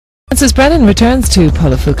Francis Brennan returns to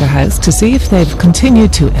Pulafuka House to see if they've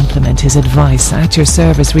continued to implement his advice. At Your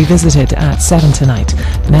Service revisited at 7 tonight.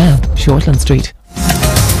 Now, Shortland Street.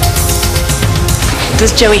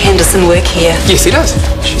 Does Joey Henderson work here? Yes, he does.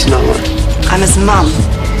 She's not one. I'm his mum.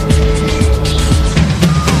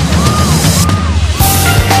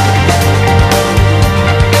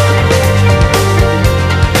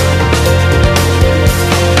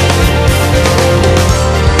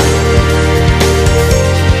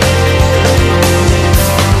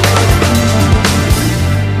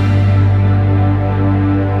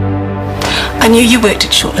 I knew you worked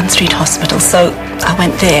at Shortland Street Hospital, so I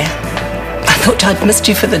went there. I thought I'd missed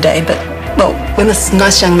you for the day, but, well, when this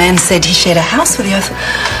nice young man said he shared a house with you, I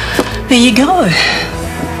thought, there you go.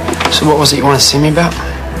 So what was it you wanted to see me about?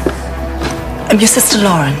 I'm your sister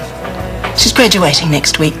Lauren. She's graduating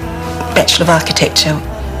next week, Bachelor of Architecture.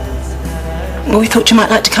 Well, we thought you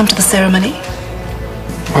might like to come to the ceremony.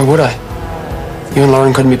 Why would I? You and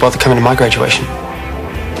Lauren couldn't be bothered coming to my graduation.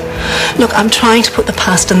 Look, I'm trying to put the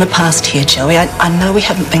past in the past here, Joey. I know we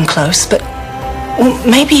haven't been close, but well,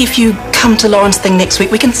 maybe if you come to Lauren's thing next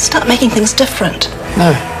week, we can start making things different.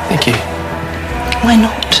 No, thank you. Why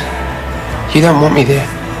not? You don't want me there.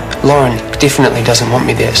 Lauren definitely doesn't want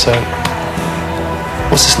me there, so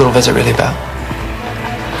what's this little visit really about?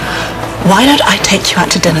 Why don't I take you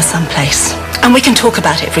out to dinner someplace, and we can talk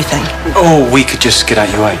about everything? Or we could just get out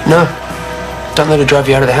your way. No, don't let her drive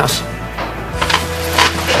you out of the house.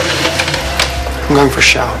 I'm going for a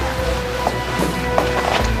shower.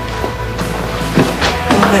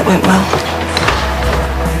 Well, that went well.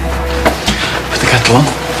 Put the kettle on.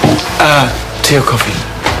 Tea or coffee?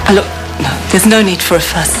 Look, no, there's no need for a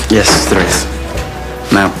fuss. Yes, there is.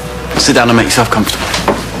 Now, sit down and make yourself comfortable.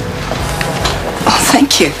 Oh,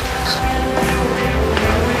 thank you.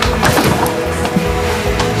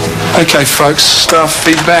 Okay, folks, staff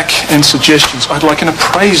feedback and suggestions. I'd like an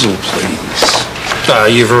appraisal, please.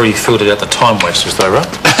 You've already filled it out the time wasters though, right?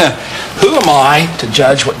 Who am I to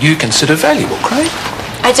judge what you consider valuable, Craig?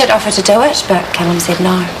 I did offer to do it, but Callum said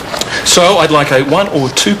no. So I'd like a 1 or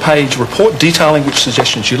 2 page report detailing which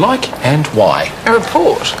suggestions you like and why. A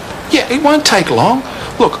report? Yeah, it won't take long.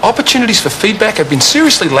 Look, opportunities for feedback have been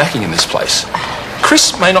seriously lacking in this place.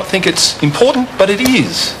 Chris may not think it's important, but it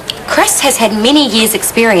is. Chris has had many years'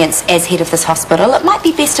 experience as head of this hospital. It might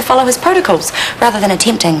be best to follow his protocols rather than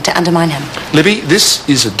attempting to undermine him. Libby, this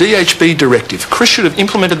is a DHB directive. Chris should have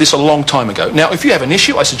implemented this a long time ago. Now, if you have an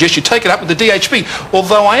issue, I suggest you take it up with the DHB,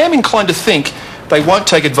 although I am inclined to think they won't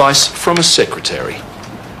take advice from a secretary.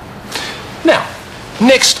 Now,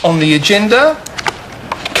 next on the agenda,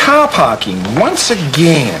 car parking once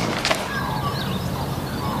again.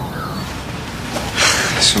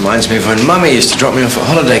 This reminds me of when Mummy used to drop me off at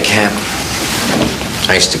holiday camp.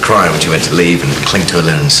 I used to cry when she went to leave and cling to her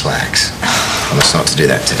linen slacks. Promise not to do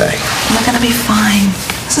that today. We're going to be fine.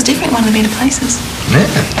 This is definitely one of the better places. Yeah,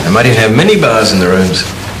 they might even have mini bars in the rooms.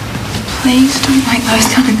 Please don't make those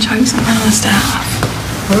kind of jokes in front of the staff.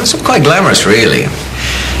 Well, it's all quite glamorous, really.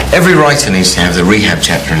 Every writer needs to have the rehab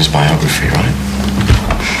chapter in his biography, right?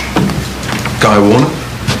 Guy Warner?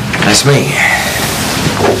 That's me.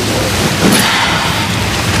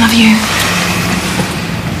 Love you.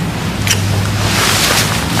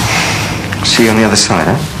 See you on the other side,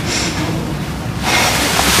 huh?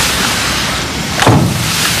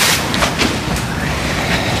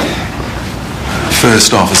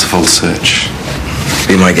 First off, it's a full search.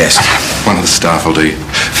 Be my guest. One of the staff will do.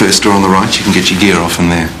 First door on the right, you can get your gear off in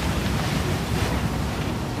there.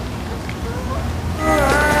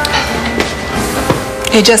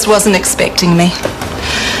 He just wasn't expecting me.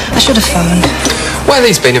 I should have phoned. Well,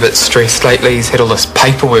 he's been a bit stressed lately. He's had all this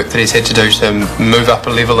paperwork that he's had to do to move up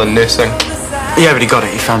a level in nursing. Yeah, but he got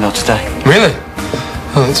it. He found out today. Really?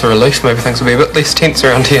 Oh, that's a relief. Maybe things will be a bit less tense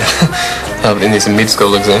around here. But then there's a med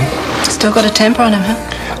school exam. Still got a temper on him, huh?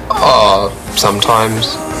 Oh,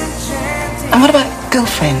 sometimes. And what about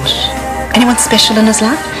girlfriend? Anyone special in his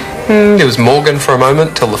life? There was Morgan for a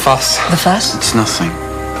moment, till the fuss. The fuss? It's nothing.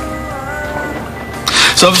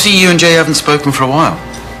 So obviously you and Jay haven't spoken for a while.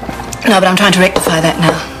 No, but I'm trying to rectify that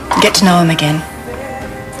now. Get to know him again.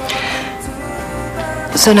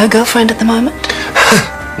 So no girlfriend at the moment?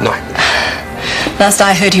 No. Last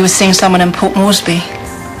I heard he was seeing someone in Port Moresby.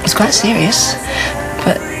 It was quite serious.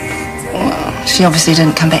 But, well, she obviously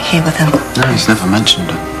didn't come back here with him. No, he's never mentioned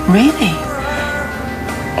it. Really?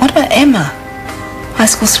 What about Emma? High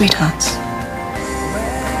school sweethearts.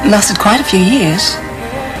 Lasted quite a few years.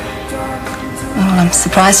 Well, I'm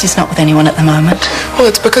surprised he's not with anyone at the moment. Well,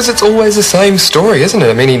 it's because it's always the same story, isn't it?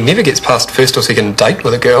 I mean, he never gets past first or second date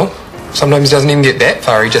with a girl. Sometimes he doesn't even get that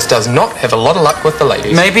far. He just does not have a lot of luck with the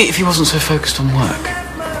ladies. Maybe if he wasn't so focused on work.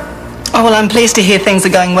 Oh, well, I'm pleased to hear things are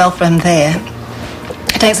going well for him there.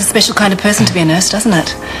 It takes a special kind of person to be a nurse, doesn't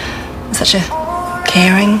it? Such a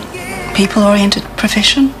caring, people-oriented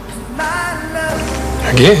profession.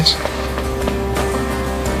 I guess.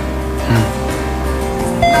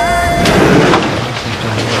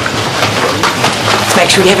 Make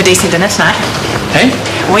sure you have a decent dinner tonight. Hey?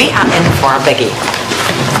 We are in for a biggie.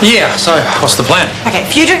 Yeah, so what's the plan? Okay, a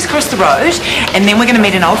few drinks across the road, and then we're going to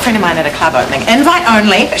meet an old friend of mine at a club opening. Invite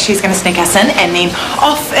only, but she's going to sneak us in, and then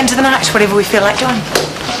off into the night, whatever we feel like doing.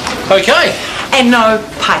 Okay. And no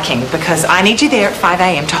piking, because I need you there at 5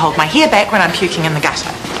 a.m. to hold my hair back when I'm puking in the gutter.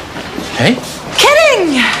 Hey?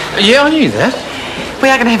 Kidding! Yeah, I knew that. We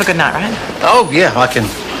are going to have a good night, right? Oh, yeah, I can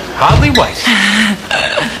hardly wait.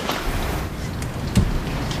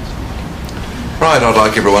 Right, I'd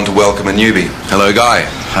like everyone to welcome a newbie. Hello, Guy.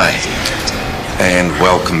 Hi. And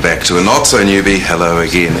welcome back to a not-so-newbie. Hello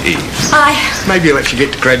again, Eve. Hi. Maybe you'll actually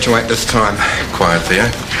get to graduate this time. Quiet, Theo.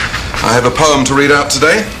 I have a poem to read out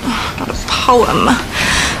today. Oh, not a poem.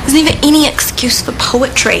 There's never any excuse for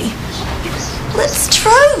poetry. Well, it's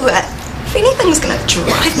true. If anything's going to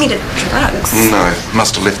drive me to drugs. No,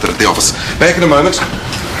 must have left it at the office. Back in a moment.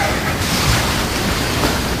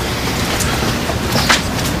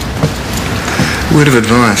 Word of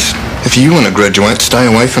advice. If you want to graduate, stay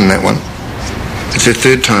away from that one. It's her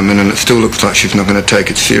third time in and it still looks like she's not going to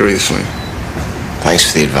take it seriously. Thanks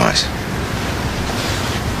for the advice.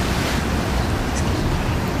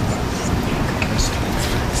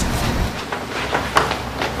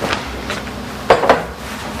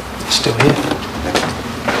 Still here.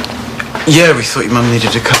 Yeah, we thought your mum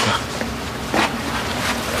needed a cuppa.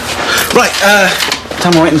 Right,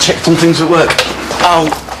 time I went and checked on things at work.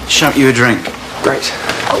 I'll shout you a drink. Great.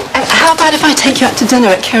 Oh, and how about if I take you out to dinner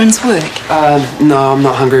at Karen's work? No, I'm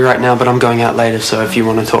not hungry right now, but I'm going out later, so if you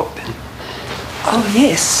want to talk, then... Oh,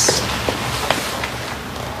 yes.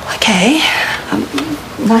 Okay.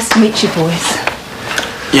 Nice to meet you, boys.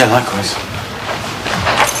 Yeah, likewise.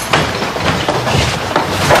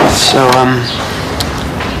 So,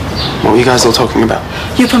 what were you guys all talking about?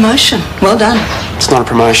 Your promotion. Well done. It's not a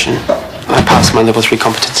promotion. I passed my level 3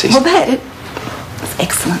 competencies. Well, that's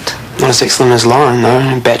excellent. Not as excellent as Lauren, though.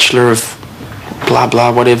 A bachelor of blah,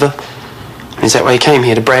 blah, whatever. Is that why you came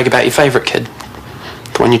here, to brag about your favourite kid?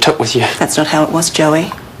 The one you took with you? That's not how it was,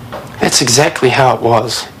 Joey. That's exactly how it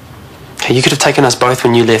was. Okay, you could have taken us both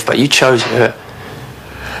when you left, but you chose her.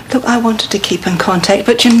 Look, I wanted to keep in contact,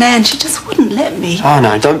 but your Nan, she just wouldn't let me. Oh,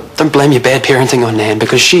 no, don't blame your bad parenting on Nan,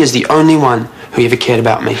 because she is the only one who ever cared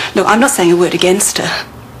about me. Look, I'm not saying a word against her.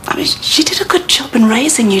 I mean, she did a good job in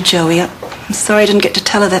raising you, Joey. I'm sorry I didn't get to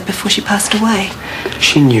tell her that before she passed away.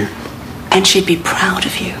 She knew. And she'd be proud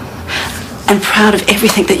of you. And proud of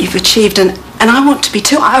everything that you've achieved. And I want to be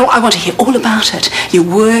too. I want to hear all about it. Your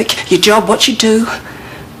work, your job, what you do.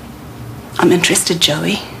 I'm interested,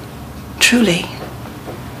 Joey. Truly.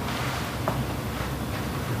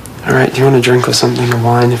 All right, do you want a drink or something? A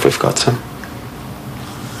wine, if we've got some?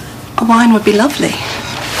 A wine would be lovely.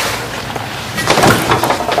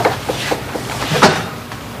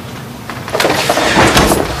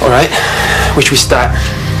 All right, where should we start?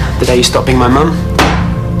 The day you stop being my mum,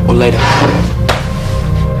 or later?